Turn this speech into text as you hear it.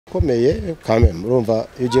ikomeye kame murumva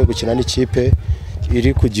iyo ugiye gukina n'ikipe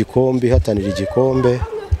iri ku gikombe hatanira igikombe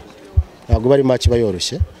ntabwo bari match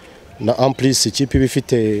bayoroshye na amplis ikipe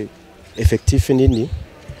bifite effectif nini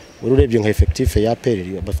urebye nka effectif ya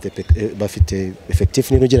PL bafite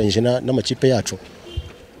effectif nini ugereranyije n'amakipe yacu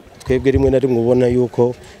twebwe rimwe na rimwe ubona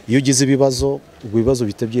yuko iyo ugize ibibazo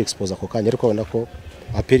bitebye expose ako kanya ariko ubona ko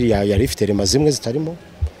APR yari ifite rema zimwe zitarimo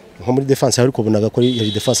nko muri defense ariko ubonaga ko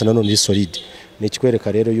yari defense nanone iri solide ni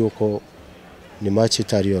ikwereka rero yuko ni match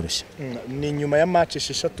itari yoroshye ni nyuma ya match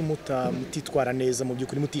 6 mutitwara neza mu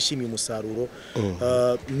byukuri mutishimiye umusaruro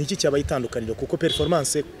niki cyabaye itandukaniro kuko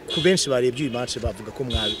performance ku benshi barebye uyu match bavuga ko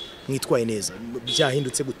mwitwaye neza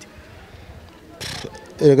byahindutse gute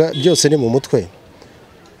byose ni mu mutwe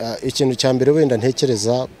ikintu cya mbere wenda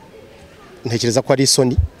ntekereza ko ari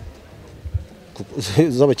isoni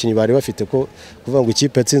z'abakinnyi bari bafite ko kuvuga ngo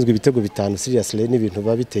ikipe yatsinzwe ibitego 5 seriously n'ibintu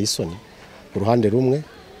babiteye isoni ku ruhande rumwe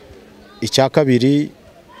icya kabiri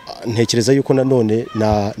ntekereza yuko nanone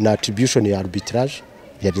na attribution ya arbitrage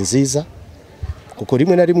yari nziza kuko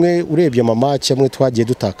rimwe na rimwe urebye match amwe twagiye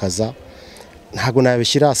dutakaza ntago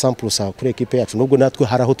nabishyira 100% kuri equipe yacu nubwo natwe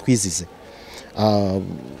haraho twizize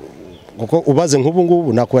kuko ubaze nk'ubu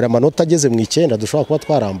ngubu nakora amanota ageze mu 9 dushobora kuba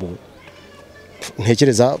twarambuwe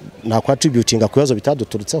ntekereza nakwa attributinga ku bibazo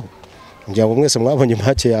bitaduturutseho ngira ngo mwese mwabonye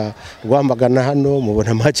match ya Rwamagana hano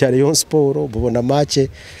mubona match ya Rayon Sport mubona match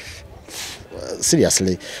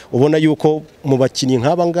seriously ubona yuko mu bakinnyi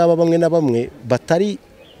nk'aba ngaba bamwe na bamwe batari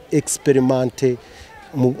experimente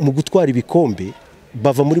mu gutwara ibikombe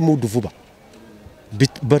bava muri mood vuba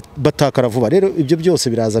batakara vuba rero ibyo byose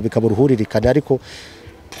biraza bikaburuhuririkana ariko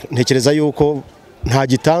ntekereza yuko nta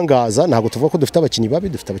gitangaza ntago tuvuga ko dufite abakinnyi babi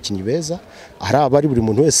dufite abakinnyi beza hari abari buri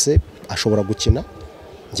muntu wese ashobora gukina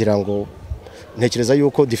ngira ngo ntekereza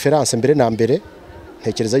yuko difference mbere na mbere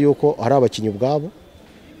ntekereza yuko hari abakinnyi ubwabo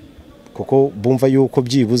kuko bumva yuko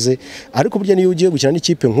byibuze ariko burya niyo ugiye gukina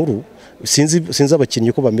n'ikipe nkuru sinzi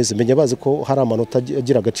abakinnyi ko bameze menya bazi ko hari amanota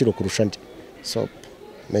agira agaciro kurusha ndi so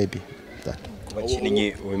maybe that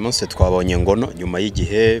abakinnyi uyu munsi twabonye Ngono nyuma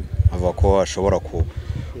y'igihe avuga ko ashobora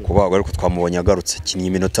kubagwa ariko twamubonye agarutse kinyi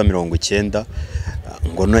iminota 90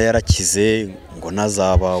 Ngono yarakize ngo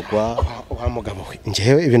nazabagwa wa mugabo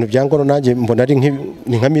ngewe ibintu bya Ngono nanjye mbona ari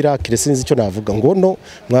nka miracle sinzi icyo navuga Ngono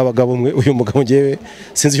mwabagabo mwe uyu mugabo ngewe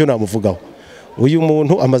sinzi icyo namuvugaho uyu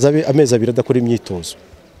muntu amaze amezi 2 adakora imyitozo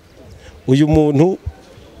uyu muntu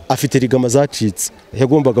afite rigama zacitse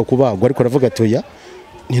yagombaga kubagwa ariko aravuga ati oya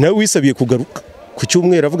ni nawe wisabiye kugaruka ku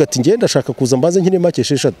cyumweru avuga ati ngenda ndashaka kuza mbaze nkine make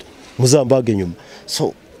 6 muzambage nyuma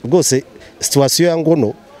so rwose situation ya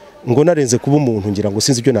Ngono arenze kuba umuntu ngira ngo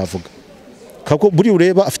sinzi ibyo navuga kako buri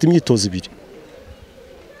ureba afite imyitozo 2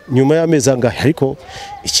 nyuma y'amezi angahe ariko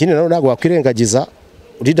ikindi naho ntago wakwirengagiza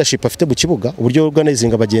leadership afite mu kibuga uburyo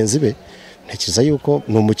organizing abagenzi be ntekereza yuko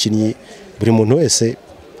ni umukinnyi buri muntu wese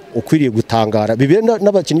ukwiriye gutangara bibenda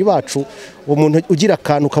n'abakinnyi bacu umuntu ugira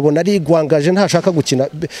akantu kabona ari gwangaje ntashaka gukina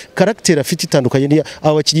character afite itandukanye ni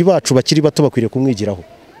abakinnyi bacu bakiri bato bakwiriye kumwigiraho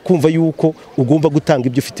kumva yuko ugomba gutanga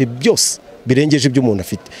ibyo ufite byose birengeje ibyo umuntu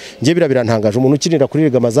afite ngiye birantangaje umuntu ukinira kuri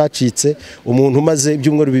rigama zacitse umuntu umaze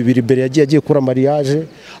ibyumweru 2 imbere yagiye kura mariage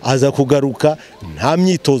aza kugaruka nta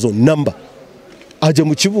myitozo namba ajya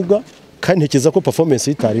mu kibuga kandi ntekeza ko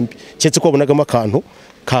performance itari mbi cyetse ko abonagamo akantu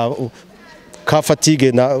ka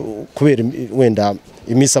fatigue na kubera wenda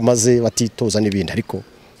imisa amaze batitoza n'ibindi ariko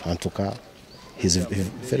hantuka his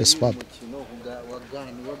very superb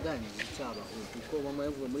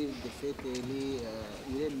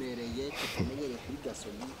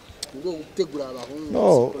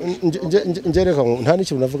no ngereka nta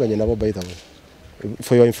n'ikintu navuganye nabo by the way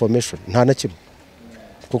for your information nta na kimwe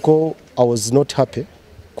kuko I was not happy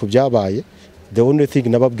ku byabaye the only thing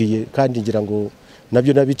nababwiye kandi ngira ngo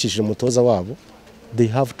nabyo nabicishije umutoza wabo they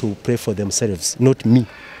have to pray for themselves not me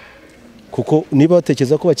kuko niba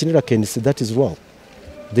batekereza ko bakinira Kenisi that is wrong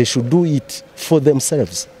they should do it for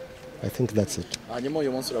themselves I think that's it hanyuma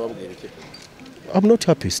uyu munsi urababwira iki I'm not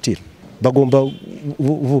happy still bagomba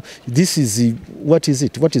this is what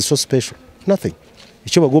is so special nothing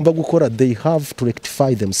icyo bagomba gukora they have to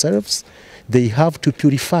rectify themselves they have to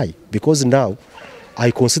purify because now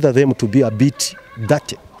I consider them to be a bit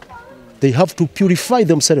dirty they have to purify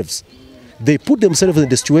themselves they put themselves in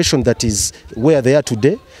the situation that is where they are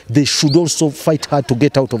today they should also fight hard to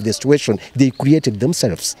get out of the situation they created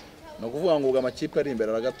themselves no kuvuga ngo amakipe ari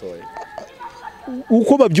imbere aragatoye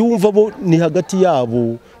uko babyumva bo ni hagati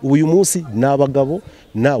yabo uyu munsi nabagabo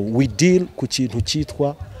now we deal ku kintu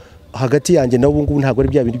cyitwa hagati yanjye nabo ngubu ntago ari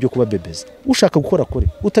bya bindi byo kuba bebeza ushaka gukora kore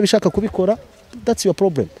utabishaka kubikora that's your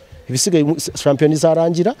problem ibisigaye shampiyona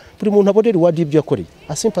izarangira buri muntu abonera iwadi ibyo yakoreye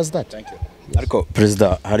as simple as that. ariko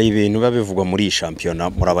perezida hari ibintu biba bivugwa muri iyi shampiyona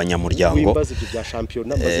muri abanyamuryango bya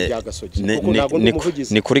shampiyona maze bya Gasogi kuko ntabwo ndi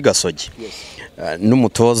umuvugizi ni kuri Gasogi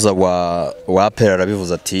n'umutoza wa APR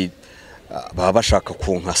arabivuze ati baba bashaka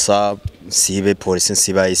kunkasa sibe polisi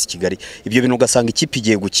nsiba isi Kigali ibyo bintu ugasanga ikipe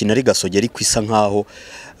igiye gukina ari Gasogi ariko isa nkaho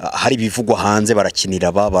hari bivugwa hanze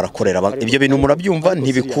barakinira barakorera ibyo bintu murabyumva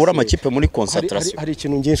ntibikura amakipe muri concentration. Hari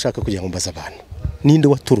ikintu ngiye nshaka kugira ngo mbaza abantu ninde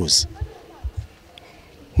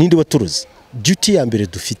waturuzi duty ya mbere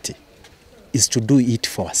dufite is to do it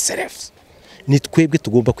for ourselves. Ni twebwe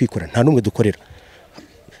tugomba kwikora nta numwe dukorera.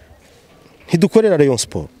 Ntidukorera Rayon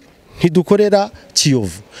Sport, ntidukorera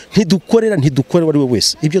Kiyovu, ntidukorera ari we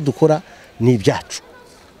wese. Ibyo dukora ni ibyacu.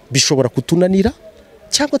 Bishobora kutunanira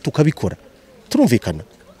cyangwa tukabikora. Turumvikana.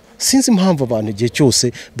 Sinzi impamvu abantu igihe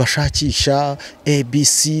cyose bashakisha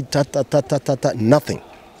ABC nothing.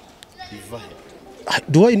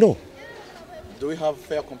 Do I know? Do we have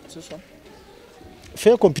fair competition?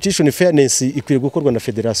 Fair competition, fairness ikwiye gukorwa na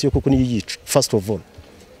federation kuko niyo yica first of all.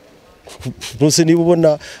 Nose niba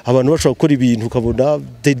ubona abantu bashaka gukora ibintu ukabona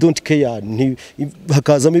they don't care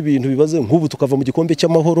hakazamo ibintu bibaze nk'ubu tukava mu gikombe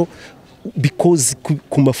cy'amahoro because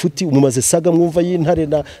ku mafuti umumaze saga mwumva y'intare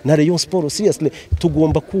na Rayon Sport. Seriously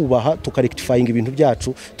tugomba kubaha tukarectifying ibintu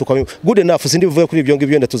byacu good enough. Sindi bivuga kuri ibyo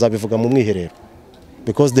ngibyo ndabivuga mu mwiherero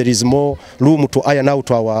because there is more room to iron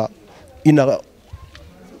out our inner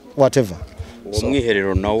whatever.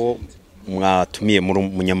 Mwiherero nawo mwatumiye muri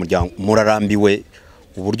umunyamuryango murarambiwe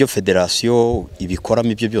uburyo federation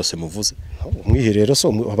ibikoramo ibyo byose muvuze. Mwiherero so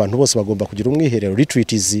abantu bose bagomba kugira umwiherero.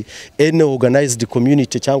 Retreat is any organized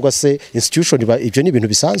community cyangwa se institution. Ibyo ni ibintu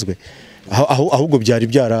bisanzwe ahubwo byari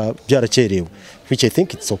byarakerewe, which I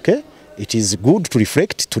think it's okay. It is good to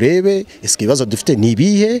reflect turebe ikibazo dufite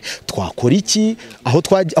nibihe twakora iki aho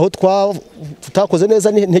tutakoze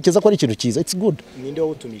neza ntekeza ko ari ikintu cyiza. It's good. Ninde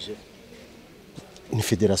wawutumije? Ni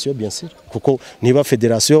federation bien sûr kuko niba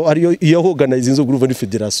federation ariyo iyo organize inzo group ni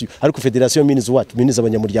federation ariko federation means what? Means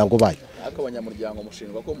abanyamuryango bayo. Abanyamuryango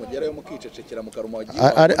mushinjwa ko mugerayo mukicecekera mu karuma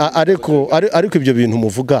ariko ibyo bintu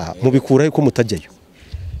muvuga mubikuraho ko mutajyayo.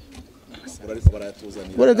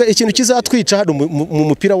 Baraga ikintu kizatwica hano mu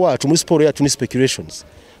mupira wacu muri sport yacu ni speculations.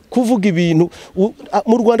 Kuvuga ibintu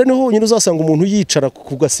mu Rwanda niho honyine uzasanga umuntu yicara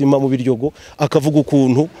ku gasima mu biryogo akavuga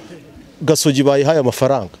ukuntu Gasogi bayihaye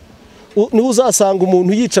amafaranga. Niho uzasanga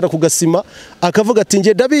umuntu yicara ku gasima akavuga ati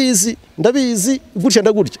nge ndabizi gutya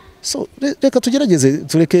ndagurya. So reka tugerageze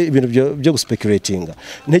tureke ibintu byo guspeculatinga.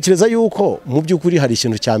 Ntekereza yuko mu by'ukuri hari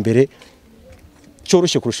ikintu cya mbere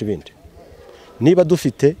cyoroshye kurusha ibindi. Niba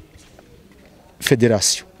dufite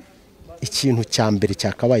federation ikintu cya mbere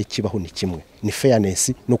cyakabaye kibaho ni kimwe, ni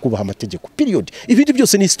fairness no kubaha amategeko period. Ibindi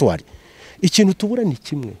byose ni histoire. Ikintu tubura ni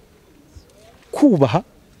kimwe, kubaha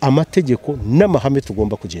amategeko n'amahame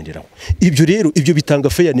tugomba kugenderaho. Ibyo rero ibyo bitanga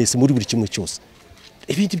fairness muri buri kimwe cyose.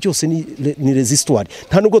 Ibindi byose ni resistoire.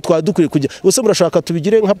 Nta nubwo twadukwiye kujya bose murashaka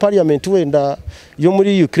tubigire nka parliament wenda yo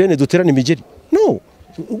muri Ukraine duterana imigeri. No,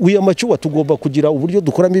 wiyamacyuwa tugomba kugira uburyo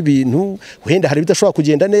dukoramo ibintu wenda hari bidashobora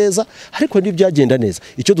kugenda neza ariko n'ibyagenda neza.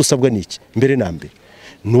 Icyo dusabwa niki mbere na mbere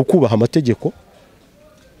ni ukubaha amategeko.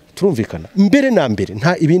 Turumvikana mbere na mbere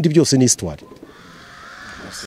nta ibindi byose ni histoire.